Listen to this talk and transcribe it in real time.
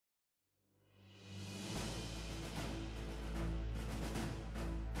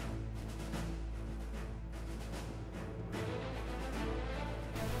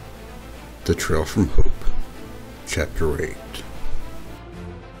The Trail from Hope, Chapter 8.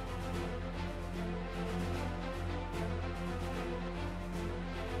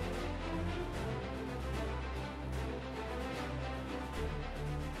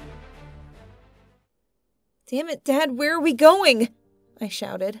 "Damn it, Dad, where are we going?" I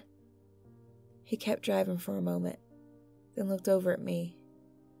shouted. He kept driving for a moment, then looked over at me.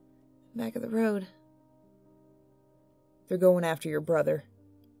 Back of the road. "They're going after your brother."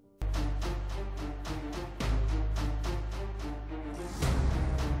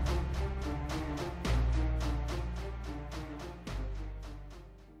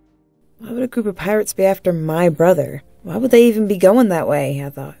 Why would a group of pirates be after my brother? Why would they even be going that way, I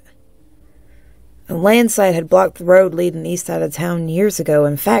thought. A landslide had blocked the road leading east out of town years ago.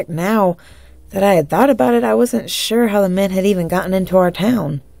 In fact, now that I had thought about it, I wasn't sure how the men had even gotten into our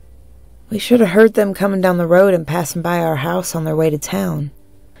town. We should have heard them coming down the road and passing by our house on their way to town.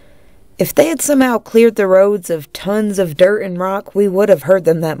 If they had somehow cleared the roads of tons of dirt and rock, we would have heard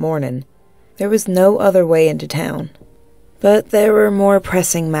them that morning. There was no other way into town. But there were more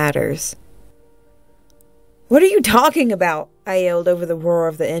pressing matters. "What are you talking about?" I yelled over the roar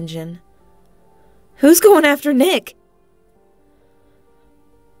of the engine. "Who's going after Nick?"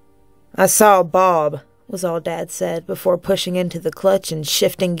 "I saw Bob," was all Dad said before pushing into the clutch and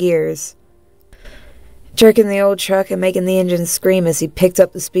shifting gears, jerking the old truck and making the engine scream as he picked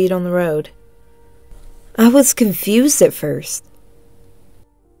up the speed on the road. I was confused at first.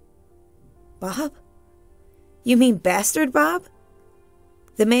 "Bob? You mean Bastard Bob?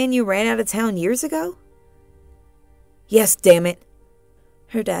 The man you ran out of town years ago?" "Yes, damn it,"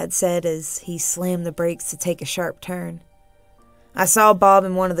 her dad said as he slammed the brakes to take a sharp turn. "I saw Bob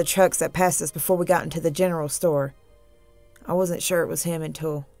in one of the trucks that passed us before we got into the general store. I wasn't sure it was him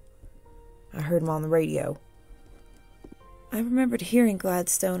until I heard him on the radio." I remembered hearing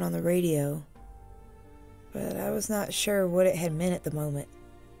Gladstone on the radio, but I was not sure what it had meant at the moment.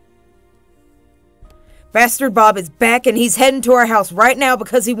 "Bastard Bob is back and he's heading to our house right now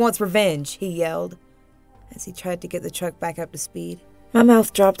because he wants revenge," he yelled as he tried to get the truck back up to speed. My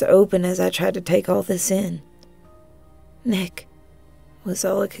mouth dropped open as I tried to take all this in. "Nick," was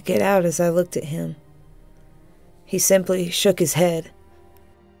all I could get out as I looked at him. He simply shook his head.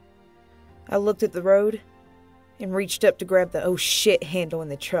 I looked at the road and reached up to grab the "oh shit" handle in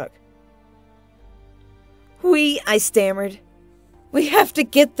the truck. I stammered. "We have to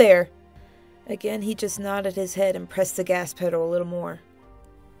get there." Again, he just nodded his head and pressed the gas pedal a little more.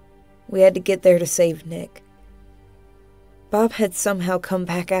 We had to get there to save Nick. Bob had somehow come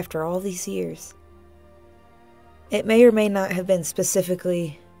back after all these years. It may or may not have been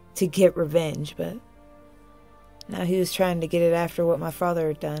specifically to get revenge, but now he was trying to get it after what my father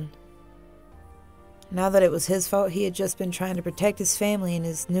had done. Now that it was his fault, he had just been trying to protect his family in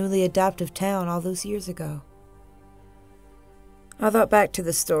his newly adoptive town all those years ago. I thought back to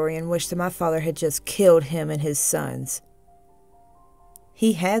the story and wished that my father had just killed him and his sons.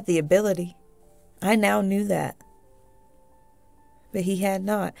 He had the ability. I now knew that. But he had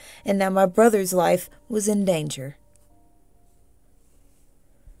not, and now my brother's life was in danger.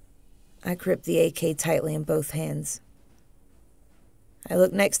 I gripped the AK tightly in both hands. I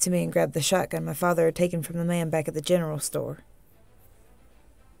looked next to me and grabbed the shotgun my father had taken from the man back at the general store.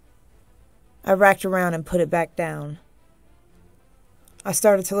 I racked around and put it back down. I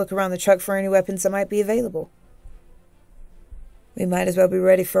started to look around the truck for any weapons that might be available. We might as well be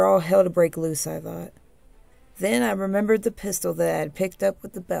ready for all hell to break loose, I thought. Then I remembered the pistol that I had picked up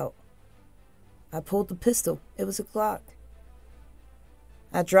with the belt. I pulled the pistol. It was a Glock.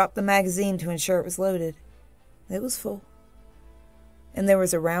 I dropped the magazine to ensure it was loaded. It was full. And there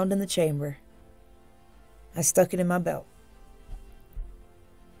was a round in the chamber. I stuck it in my belt.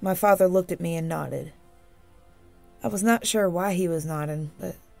 My father looked at me and nodded. I was not sure why he was nodding,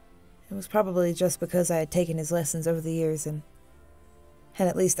 but it was probably just because I had taken his lessons over the years and had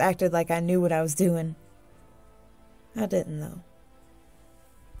at least acted like I knew what I was doing. I didn't, though.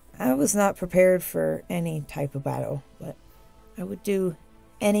 I was not prepared for any type of battle, but I would do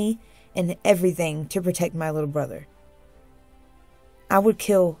any and everything to protect my little brother. I would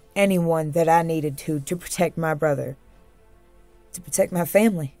kill anyone that I needed to protect my brother, to protect my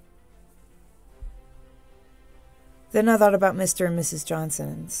family. Then I thought about Mr. and Mrs. Johnson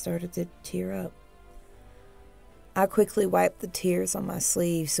and started to tear up. I quickly wiped the tears on my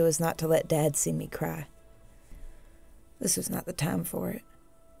sleeve so as not to let Dad see me cry. This was not the time for it.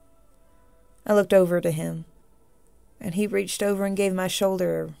 I looked over to him, and he reached over and gave my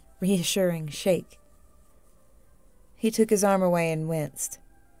shoulder a reassuring shake. He took his arm away and winced.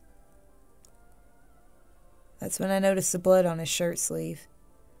 That's when I noticed the blood on his shirt sleeve.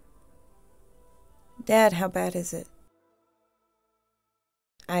 "Dad, how bad is it?"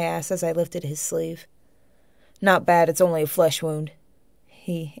 I asked as I lifted his sleeve. "Not bad, it's only a flesh wound,"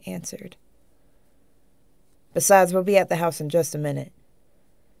 he answered. "Besides, we'll be at the house in just a minute.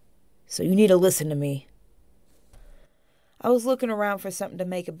 So you need to listen to me." I was looking around for something to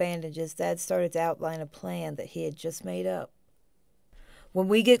make a bandage as Dad started to outline a plan that he had just made up. "When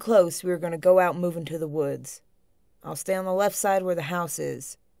we get close, we are going to go out and move into the woods. I'll stay on the left side where the house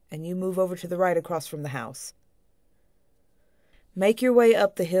is, and you move over to the right across from the house. Make your way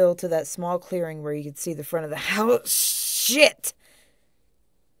up the hill to that small clearing where you can see the front of the house." Shit!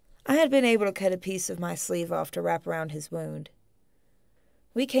 I had been able to cut a piece of my sleeve off to wrap around his wound.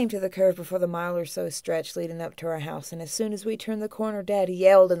 We came to the curve before the mile or so stretch leading up to our house, and as soon as we turned the corner, Dad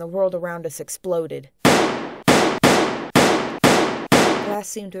yelled and the world around us exploded. Glass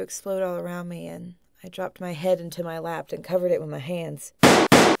seemed to explode all around me, and I dropped my head into my lap and covered it with my hands.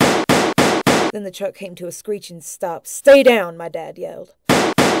 Then the truck came to a screeching stop. "Stay down," my dad yelled.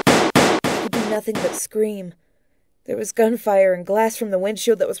 I could do nothing but scream. There was gunfire and glass from the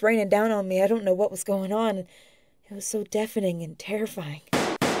windshield that was raining down on me. I don't know what was going on. It was so deafening and terrifying.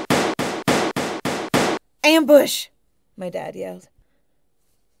 "Ambush!" my dad yelled.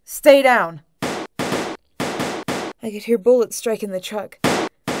 "Stay down!" I could hear bullets striking the truck.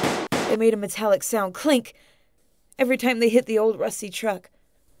 They made a metallic sound, clink, every time they hit the old rusty truck.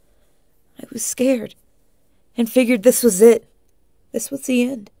 I was scared and figured this was it. This was the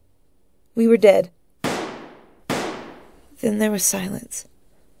end. We were dead. Then there was silence.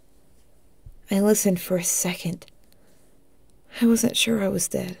 I listened for a second. I wasn't sure I was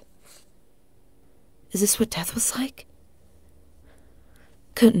dead. Is this what death was like?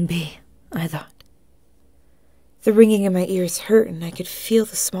 Couldn't be, I thought. The ringing in my ears hurt, and I could feel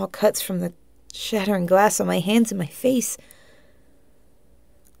the small cuts from the shattering glass on my hands and my face.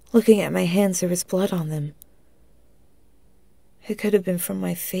 Looking at my hands, there was blood on them. It could have been from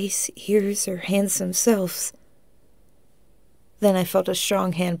my face, ears, or hands themselves. Then I felt a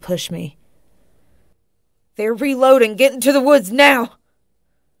strong hand push me. "They're reloading! Get into the woods now!"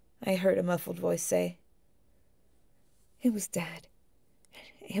 I heard a muffled voice say. It was Dad.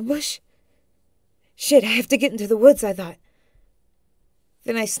 Ambush? Shit, I have to get into the woods, I thought.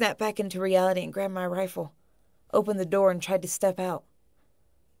 Then I snapped back into reality and grabbed my rifle, opened the door, and tried to step out.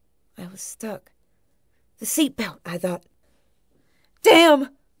 I was stuck. The seatbelt, I thought. "Damn!"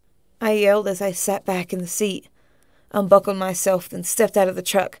 I yelled as I sat back in the seat, unbuckled myself, then stepped out of the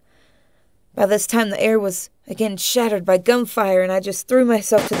truck. By this time, the air was again shattered by gunfire, and I just threw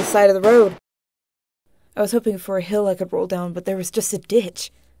myself to the side of the road. I was hoping for a hill I could roll down, but there was just a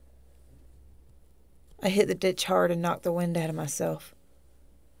ditch. I hit the ditch hard and knocked the wind out of myself.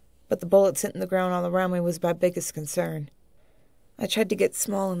 But the bullets hitting the ground all around me was my biggest concern. I tried to get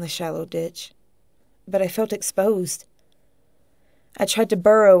small in the shallow ditch, but I felt exposed. I tried to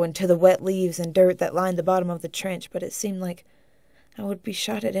burrow into the wet leaves and dirt that lined the bottom of the trench, but it seemed like I would be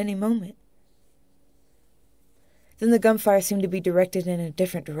shot at any moment. Then the gunfire seemed to be directed in a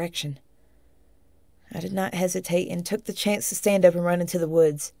different direction. I did not hesitate and took the chance to stand up and run into the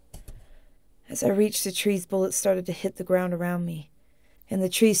woods. As I reached the trees, bullets started to hit the ground around me, and the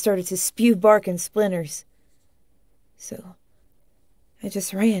trees started to spew bark and splinters. So I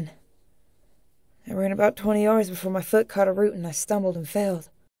just ran. I ran about 20 yards before my foot caught a root and I stumbled and fell.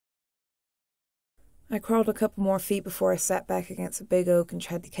 I crawled a couple more feet before I sat back against a big oak and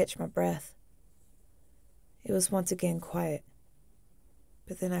tried to catch my breath. It was once again quiet,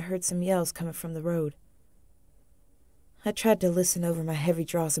 but then I heard some yells coming from the road. I tried to listen over my heavy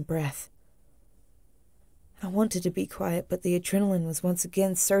draws of breath. I wanted to be quiet, but the adrenaline was once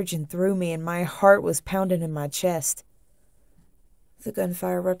again surging through me and my heart was pounding in my chest. The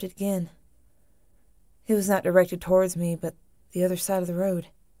gunfire erupted again. It was not directed towards me, but the other side of the road.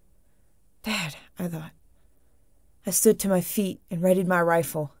 Dad, I thought. I stood to my feet and readied my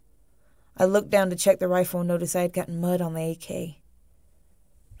rifle. I looked down to check the rifle and noticed I had gotten mud on the AK.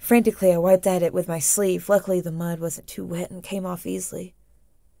 Frantically, I wiped at it with my sleeve. Luckily, the mud wasn't too wet and came off easily.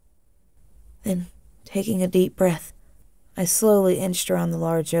 Then, taking a deep breath, I slowly inched around the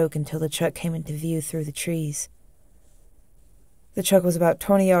large oak until the truck came into view through the trees. The truck was about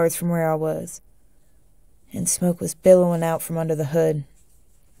 20 yards from where I was, and smoke was billowing out from under the hood.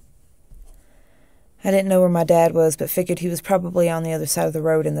 I didn't know where my dad was, but figured he was probably on the other side of the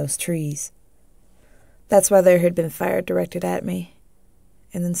road in those trees. That's why there had been fire directed at me,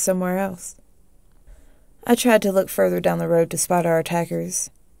 and then somewhere else. I tried to look further down the road to spot our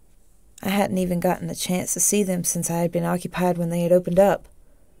attackers. I hadn't even gotten a chance to see them since I had been occupied when they had opened up.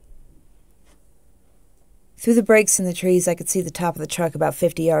 Through the breaks in the trees, I could see the top of the truck about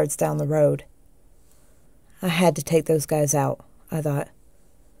 50 yards down the road. I had to take those guys out, I thought.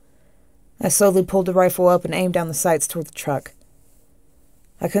 I slowly pulled the rifle up and aimed down the sights toward the truck.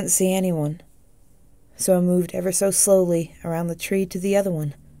 I couldn't see anyone, so I moved ever so slowly around the tree to the other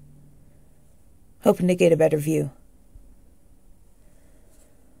one, hoping to get a better view.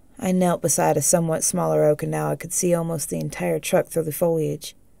 I knelt beside a somewhat smaller oak, and now I could see almost the entire truck through the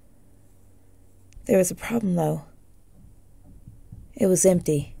foliage. There was a problem, though. It was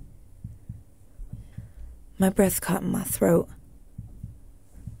empty. My breath caught in my throat.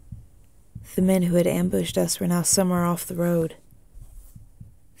 The men who had ambushed us were now somewhere off the road.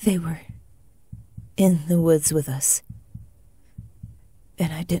 They were in the woods with us,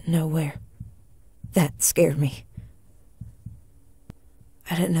 and I didn't know where. That scared me.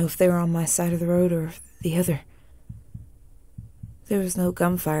 I didn't know if they were on my side of the road or the other. There was no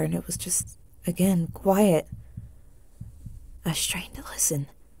gunfire, and it was just, again, quiet. I strained to listen,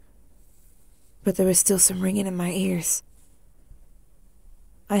 but there was still some ringing in my ears.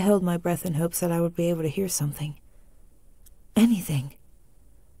 I held my breath in hopes that I would be able to hear something. Anything.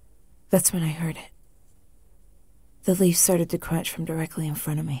 That's when I heard it. The leaves started to crunch from directly in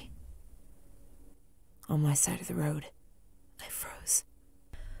front of me. On my side of the road, I froze.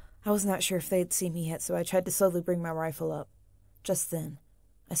 I was not sure if they'd seen me yet, so I tried to slowly bring my rifle up. Just then,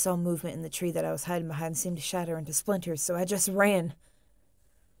 I saw movement in the tree that I was hiding behind seemed to shatter into splinters, so I just ran.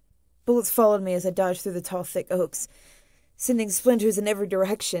 Bullets followed me as I dodged through the tall, thick oaks, sending splinters in every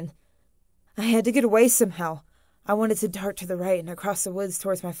direction. I had to get away somehow. I wanted to dart to the right and across the woods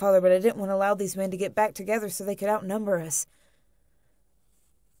towards my father, but I didn't want to allow these men to get back together so they could outnumber us.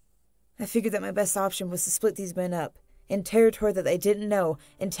 I figured that my best option was to split these men up, in territory that they didn't know,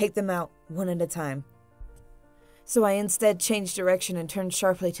 and take them out one at a time. So I instead changed direction and turned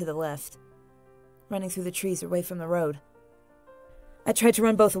sharply to the left, running through the trees away from the road. I tried to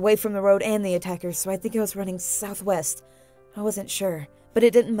run both away from the road and the attackers, so I think I was running southwest. I wasn't sure, but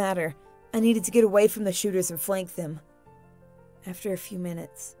it didn't matter. I needed to get away from the shooters and flank them. After a few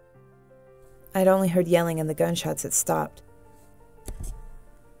minutes, I'd only heard yelling and the gunshots had stopped.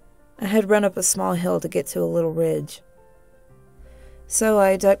 I had run up a small hill to get to a little ridge. So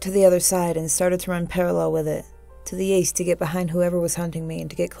I ducked to the other side and started to run parallel with it, to the east to get behind whoever was hunting me and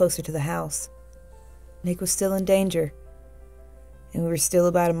to get closer to the house. Nick was still in danger, and we were still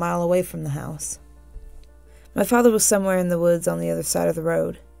about a mile away from the house. My father was somewhere in the woods on the other side of the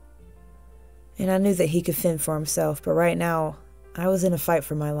road, and I knew that he could fend for himself, but right now, I was in a fight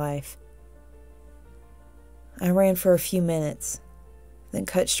for my life. I ran for a few minutes, then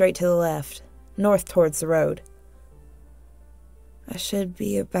cut straight to the left, north towards the road. I should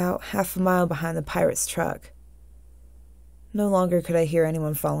be about half a mile behind the pirate's truck. No longer could I hear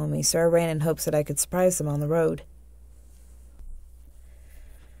anyone follow me, so I ran in hopes that I could surprise them on the road.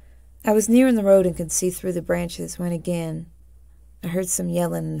 I was nearing the road and could see through the branches when again I heard some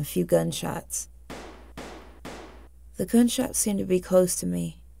yelling and a few gunshots. The gunshots seemed to be close to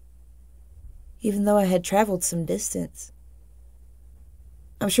me, even though I had traveled some distance.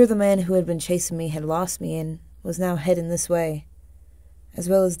 I'm sure the man who had been chasing me had lost me and was now heading this way, as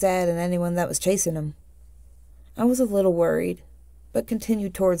well as Dad and anyone that was chasing him. I was a little worried, but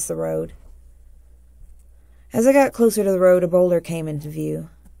continued towards the road. As I got closer to the road, a boulder came into view.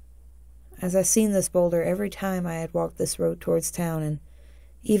 As I seen this boulder every time I had walked this road towards town and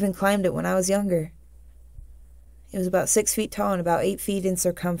even climbed it when I was younger. It was about 6 feet tall and about 8 feet in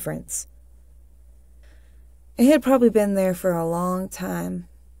circumference. It had probably been there for a long time,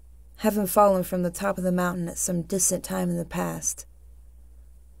 having fallen from the top of the mountain at some distant time in the past.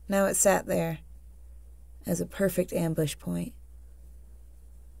 Now it sat there as a perfect ambush point.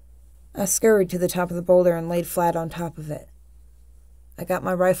 I scurried to the top of the boulder and laid flat on top of it. I got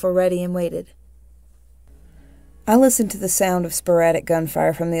my rifle ready and waited. I listened to the sound of sporadic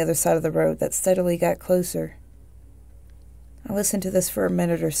gunfire from the other side of the road that steadily got closer. I listened to this for a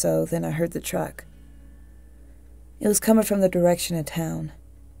minute or so, then I heard the truck. It was coming from the direction of town.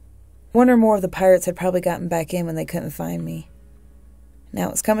 One or more of the pirates had probably gotten back in when they couldn't find me. Now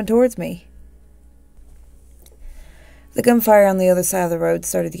it was coming towards me. The gunfire on the other side of the road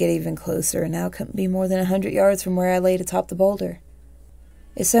started to get even closer, and now it couldn't be more than 100 yards from where I laid atop the boulder.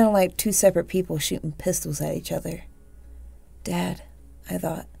 It sounded like two separate people shooting pistols at each other. Dad, I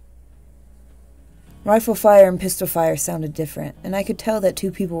thought. Rifle fire and pistol fire sounded different, and I could tell that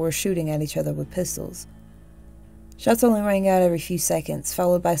two people were shooting at each other with pistols. Shots only rang out every few seconds,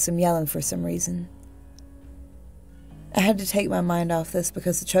 followed by some yelling for some reason. I had to take my mind off this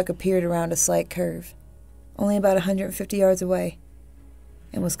because the truck appeared around a slight curve, only about 150 yards away,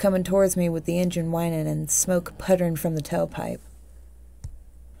 and was coming towards me with the engine whining and smoke puttering from the tailpipe.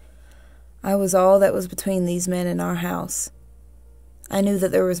 I was all that was between these men and our house. I knew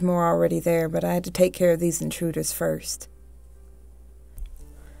that there was more already there, but I had to take care of these intruders first.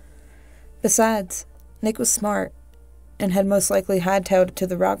 Besides, Nick was smart, and had most likely hightailed it to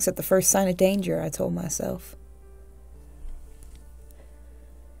the rocks at the first sign of danger, I told myself.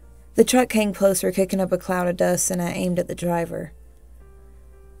 The truck came closer, kicking up a cloud of dust, and I aimed at the driver.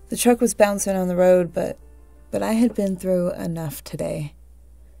 The truck was bouncing on the road, but I had been through enough today.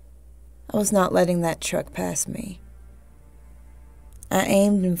 I was not letting that truck pass me. I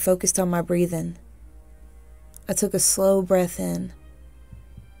aimed and focused on my breathing. I took a slow breath in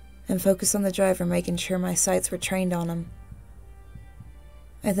and focused on the driver, making sure my sights were trained on him.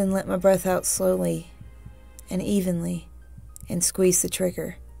 I then let my breath out slowly and evenly and squeezed the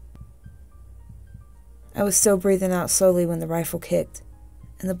trigger. I was still breathing out slowly when the rifle kicked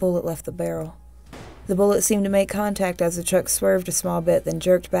and the bullet left the barrel. The bullet seemed to make contact as the truck swerved a small bit, then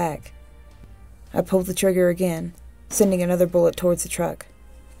jerked back. I pulled the trigger again, sending another bullet towards the truck.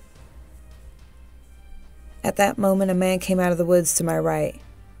 At that moment, a man came out of the woods to my right.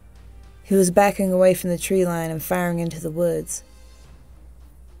 He was backing away from the tree line and firing into the woods.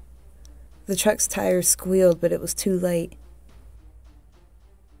 The truck's tires squealed, but it was too late.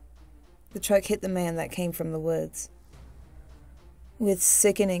 The truck hit the man that came from the woods. With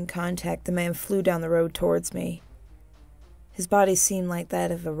sickening contact, the man flew down the road towards me. His body seemed like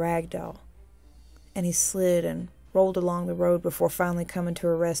that of a rag doll, and he slid and rolled along the road before finally coming to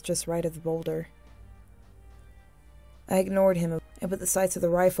a rest just right of the boulder. I ignored him and put the sights of the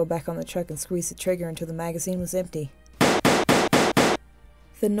rifle back on the truck and squeezed the trigger until the magazine was empty.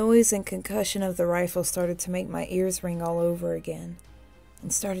 The noise and concussion of the rifle started to make my ears ring all over again,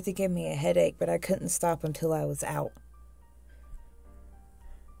 and started to give me a headache, but I couldn't stop until I was out.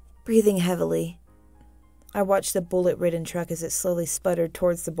 Breathing heavily, I watched the bullet-ridden truck as it slowly sputtered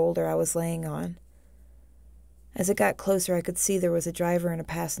towards the boulder I was laying on. As it got closer, I could see there was a driver and a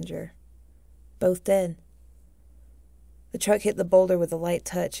passenger, both dead. The truck hit the boulder with a light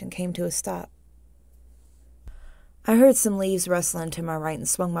touch and came to a stop. I heard some leaves rustling to my right and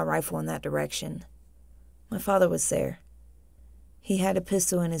swung my rifle in that direction. My father was there. He had a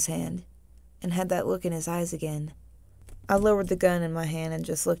pistol in his hand and had that look in his eyes again. I lowered the gun in my hand and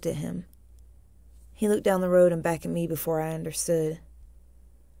just looked at him. He looked down the road and back at me before I understood.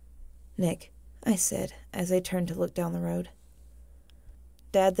 "Nick," I said, as I turned to look down the road.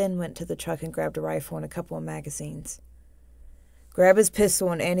 Dad then went to the truck and grabbed a rifle and a couple of magazines. "Grab his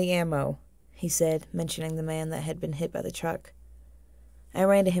pistol and any ammo," he said, mentioning the man that had been hit by the truck. I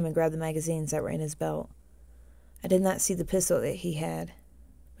ran to him and grabbed the magazines that were in his belt. I did not see the pistol that he had,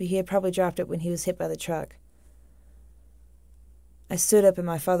 but he had probably dropped it when he was hit by the truck. I stood up and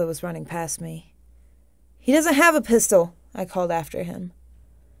my father was running past me. "He doesn't have a pistol," I called after him.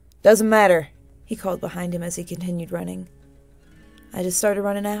 "Doesn't matter," he called behind him as he continued running. I just started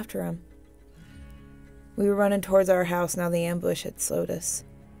running after him. We were running towards our house now the ambush had slowed us.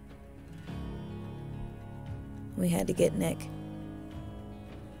 We had to get Nick.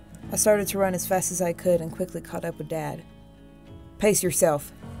 I started to run as fast as I could and quickly caught up with Dad. "Pace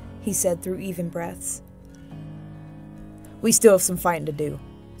yourself," he said through even breaths. "We still have some fighting to do,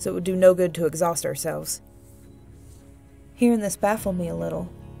 so it would do no good to exhaust ourselves." Hearing this baffled me a little.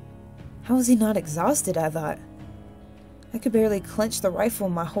 How was he not exhausted, I thought. I could barely clench the rifle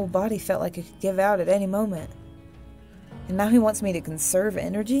and my whole body felt like it could give out at any moment. And now he wants me to conserve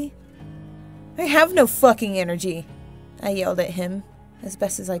energy? "I have no fucking energy," I yelled at him, as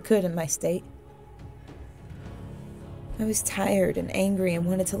best as I could in my state. I was tired and angry and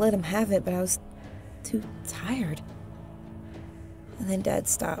wanted to let him have it, but I was too tired. And then Dad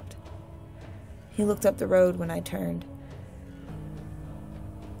stopped. He looked up the road when I turned.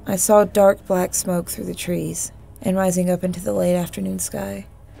 I saw dark black smoke through the trees and rising up into the late afternoon sky.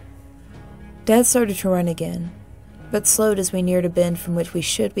 Dad started to run again, but slowed as we neared a bend from which we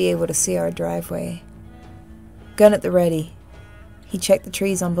should be able to see our driveway. Gun at the ready, he checked the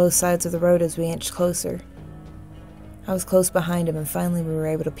trees on both sides of the road as we inched closer. I was close behind him and finally we were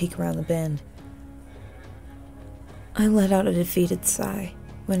able to peek around the bend. I let out a defeated sigh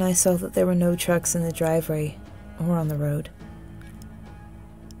when I saw that there were no trucks in the driveway or on the road.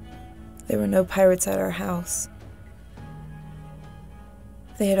 There were no pirates at our house.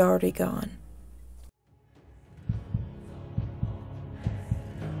 They had already gone.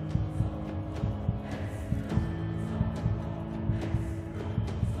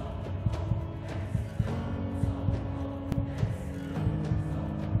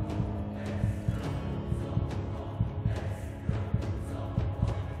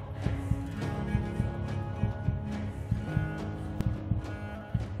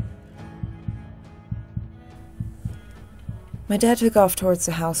 My dad took off towards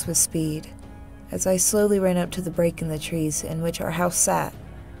the house with speed, as I slowly ran up to the break in the trees in which our house sat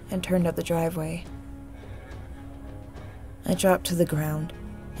and turned up the driveway. I dropped to the ground,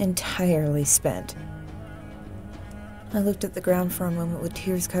 entirely spent. I looked at the ground for a moment with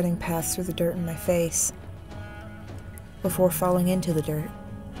tears cutting paths through the dirt in my face, before falling into the dirt.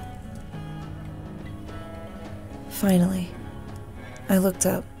 Finally, I looked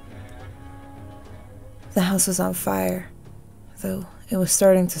up. The house was on fire, though it was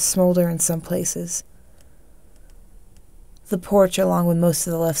starting to smolder in some places. The porch, along with most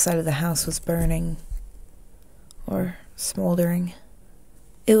of the left side of the house, was burning, or smoldering.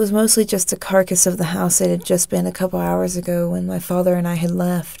 It was mostly just a carcass of the house it had just been a couple hours ago when my father and I had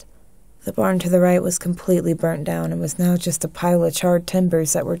left. The barn to the right was completely burnt down and was now just a pile of charred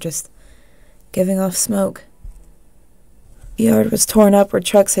timbers that were just giving off smoke. The yard was torn up where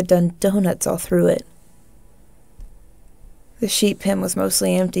trucks had done donuts all through it. The sheep pen was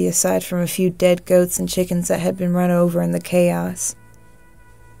mostly empty aside from a few dead goats and chickens that had been run over in the chaos.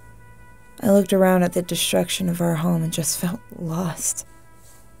 I looked around at the destruction of our home and just felt lost.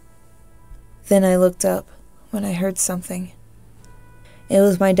 Then I looked up when I heard something. It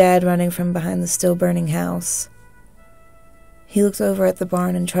was my dad running from behind the still burning house. He looked over at the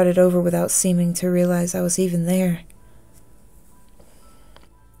barn and trotted over without seeming to realize I was even there.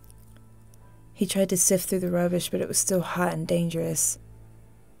 He tried to sift through the rubbish, but it was still hot and dangerous.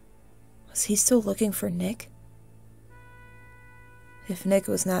 Was he still looking for Nick? If Nick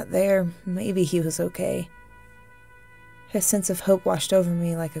was not there, maybe he was okay. A sense of hope washed over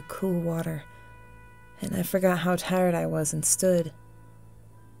me like a cool water, and I forgot how tired I was and stood.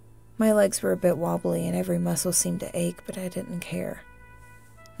 My legs were a bit wobbly and every muscle seemed to ache, but I didn't care.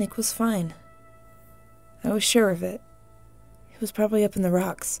 Nick was fine. I was sure of it. He was probably up in the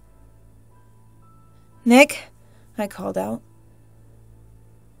rocks. "Nick," I called out,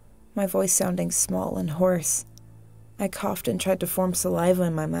 my voice sounding small and hoarse. I coughed and tried to form saliva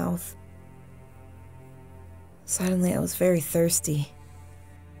in my mouth. Suddenly I was very thirsty.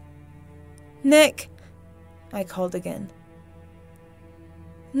 "Nick," I called again.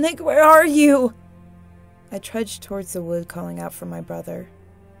 "Nick, where are you?" I trudged towards the wood, calling out for my brother.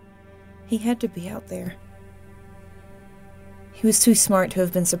 He had to be out there. He was too smart to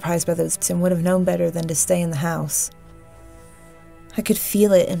have been surprised by those and would have known better than to stay in the house. I could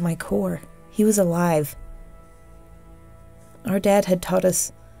feel it in my core. He was alive. Our dad had taught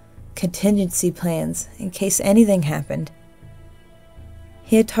us contingency plans in case anything happened.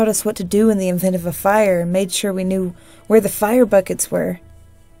 He had taught us what to do in the event of a fire and made sure we knew where the fire buckets were.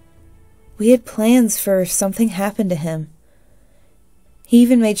 We had plans for if something happened to him. He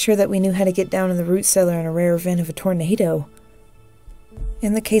even made sure that we knew how to get down in the root cellar in a rare event of a tornado.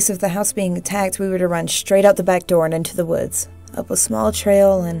 In the case of the house being attacked, we were to run straight out the back door and into the woods, up a small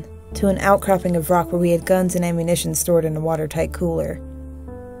trail and to an outcropping of rock where we had guns and ammunition stored in a watertight cooler.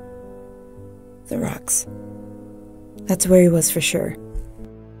 The rocks. That's where he was for sure.